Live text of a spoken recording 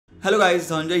Hello guys,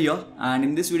 Dhananjay here, and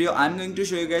in this video I am going to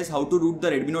show you guys how to root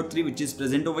the Redmi Note 3 which is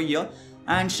present over here.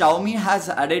 And Xiaomi has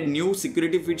added new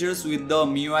security features with the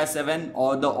MIUI 7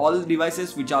 or the all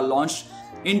devices which are launched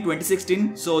in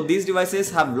 2016. So these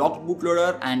devices have locked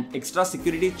bootloader and extra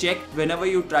security check whenever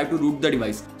you try to root the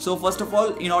device. So first of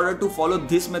all, in order to follow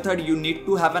this method, you need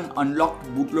to have an unlocked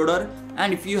bootloader.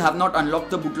 And if you have not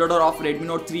unlocked the bootloader of Redmi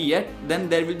Note 3 yet, then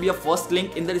there will be a first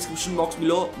link in the description box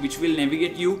below which will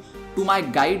navigate you to my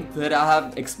guide where I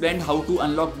have explained how to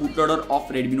unlock bootloader of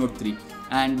Redmi Note 3.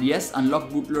 And yes, unlock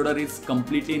bootloader is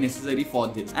completely necessary for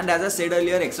this. And as I said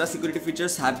earlier, extra security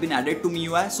features have been added to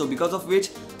MIUI, so because of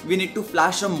which we need to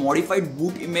flash a modified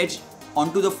boot image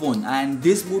onto the phone, and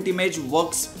this boot image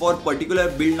works for particular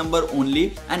build number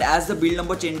only, and as the build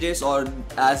number changes or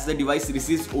as the device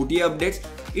receives OTA updates,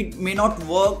 it may not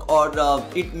work or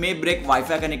it may break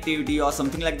Wi-Fi connectivity or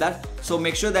something like that. So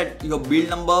make sure that your build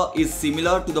number is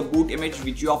similar to the boot image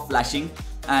which you are flashing,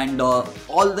 and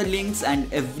all the links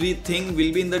and everything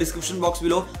will be in the description box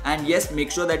below. And yes,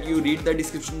 make sure that you read the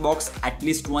description box at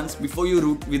least once before you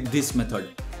root with this method.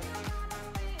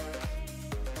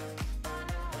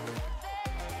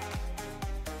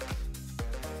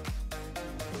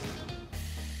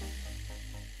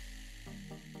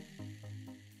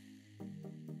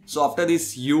 So after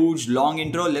this huge long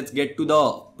intro, let's get to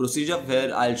the procedure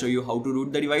where I'll show you how to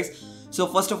root the device. So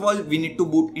first of all, we need to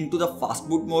boot into the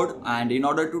fastboot mode, and in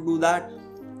order to do that,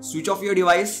 switch off your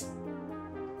device,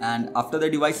 and after the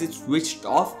device is switched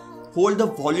off, hold the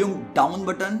volume down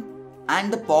button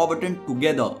and the power button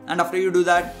together, and after you do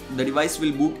that, the device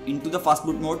will boot into the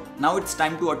fastboot mode. Now it's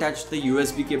time to attach the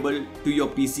USB cable to your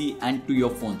PC and to your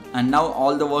phone, and now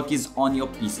all the work is on your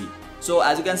PC. So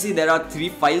as you can see, there are 3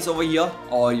 files over here,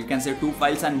 or you can say 2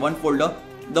 files and 1 folder.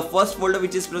 The first folder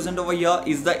which is present over here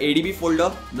is the ADB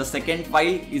folder. The second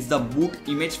file is the boot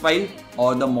image file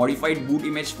or the modified boot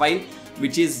image file,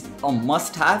 which is a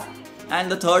must have. And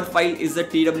the third file is the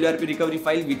twrp recovery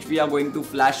file which we are going to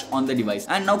flash on the device.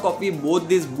 And now copy both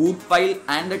this boot file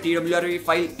and the twrp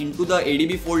file into the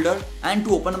ADB folder, and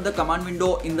to open up the command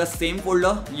window in the same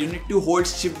folder, you need to hold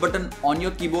shift button on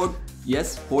your keyboard.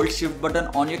 Yes, hold shift button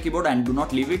on your keyboard and do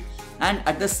not leave it, and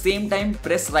at the same time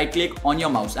press right click on your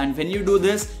mouse, and when you do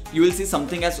this, you will see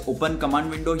something as open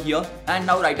command window here. And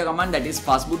now write a command that is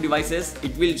fastboot devices.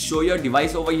 It will show your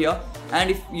device over here, and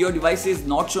if your device is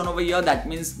not shown over here, that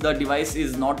means the device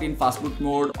is not in fastboot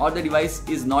mode or the device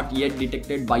is not yet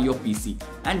detected by your PC.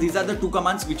 And these are the 2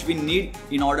 commands which we need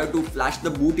in order to flash the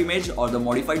boot image or the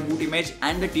modified boot image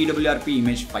and the twrp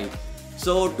image file.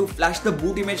 So to flash the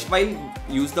boot image file,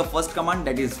 use the first command,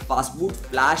 that is fastboot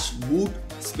flash boot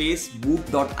space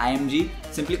boot.img.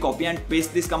 Simply copy and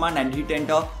paste this command and hit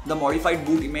enter. The modified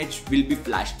boot image will be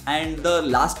flashed. And the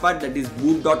last part, that is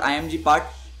boot.img part,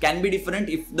 can be different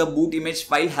if the boot image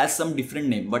file has some different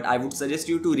name, but I would suggest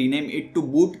you to rename it to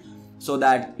boot so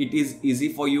that it is easy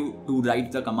for you to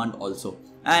write the command also.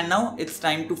 And now it's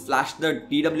time to flash the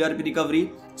twrp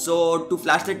recovery. So to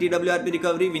flash the twrp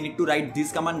recovery, we need to write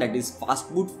this command, that is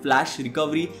fastboot flash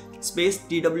recovery space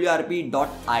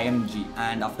twrp.img,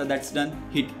 and after that's done,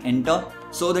 hit enter.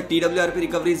 So the twrp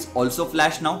recovery is also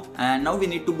flashed now, and now we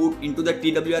need to boot into the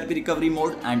twrp recovery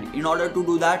mode. And in order to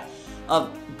do that,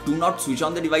 do not switch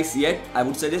on the device yet. I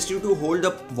would suggest you to hold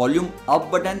the volume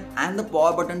up button and the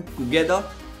power button together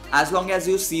as long as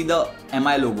you see the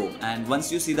MI logo, and once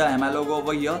you see the MI logo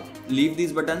over here, leave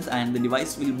these buttons and the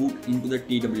device will boot into the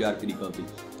twrp recovery.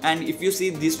 And if you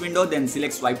see this window, then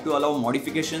select swipe to allow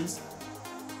modifications.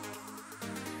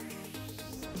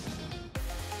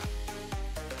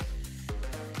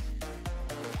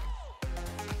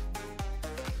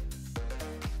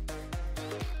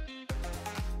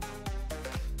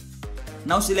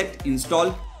 Now select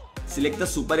install. Select the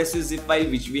SuperSU zip file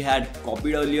which we had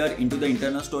copied earlier into the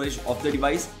internal storage of the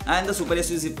device, and the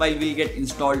SuperSU zip file will get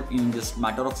installed in just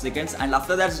matter of seconds. And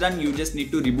after that's done, you just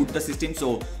need to reboot the system.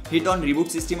 So hit on reboot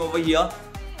system over here,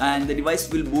 and the device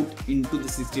will boot into the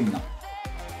system now.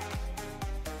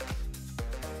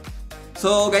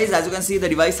 So guys, as you can see, the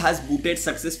device has booted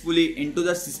successfully into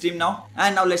the system now.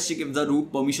 And now let's check if the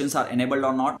root permissions are enabled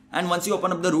or not. And once you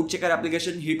open up the root checker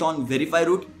application, hit on verify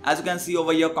root. As you can see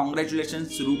over here,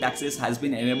 congratulations, root access has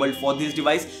been enabled for this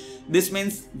device. This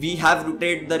means we have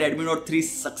rooted the Redmi Note 3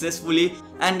 successfully.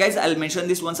 And guys, I'll mention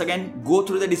this once again, go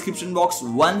through the description box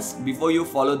once before you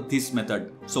follow this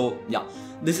method. So yeah,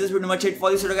 this is pretty much it for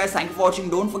this video guys. Thank you for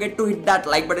watching. Don't forget to hit that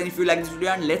like button if you like this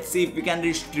video, and let's see if we can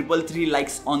reach 333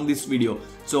 likes on this video.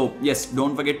 So yes,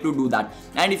 don't forget to do that.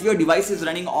 And if your device is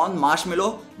running on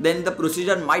Marshmallow, then the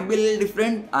procedure might be a little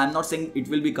different. I'm not saying it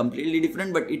will be completely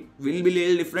different, but it will be a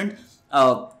little different.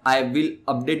 I will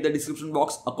update the description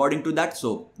box according to that.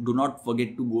 So do not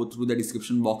forget to go through the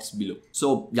description box below.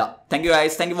 So yeah, thank you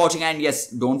guys. Thank you for watching. And yes,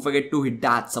 don't forget to hit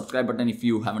that subscribe button if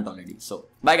you haven't already. So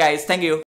bye guys. Thank you.